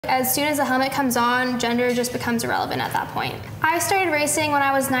As soon as the helmet comes on, gender just becomes irrelevant at that point. I started racing when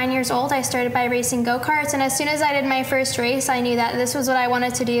I was 9 years old. I started by racing go-karts, and as soon as I did my first race, I knew that this was what I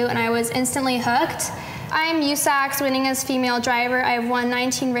wanted to do, and I was instantly hooked. I'm USAC's winningest female driver. I've won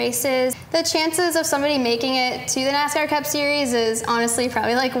 19 races. The chances of somebody making it to the NASCAR Cup Series is honestly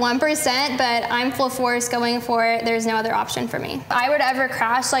probably like 1%, but I'm full force going for it. There's no other option for me. If I would ever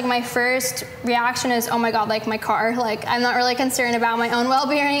crash, like my first reaction is, oh my God, like my car. Like I'm not really concerned about my own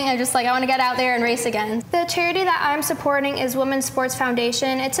well-being. I'm just like, I want to get out there and race again. The charity that I'm supporting is Women's Sports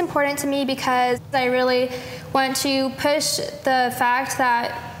Foundation. It's important to me because I really want to push the fact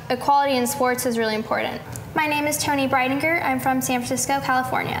that equality in sports is really important. My name is Toni Breidinger. I'm from San Francisco,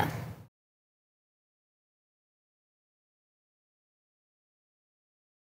 California.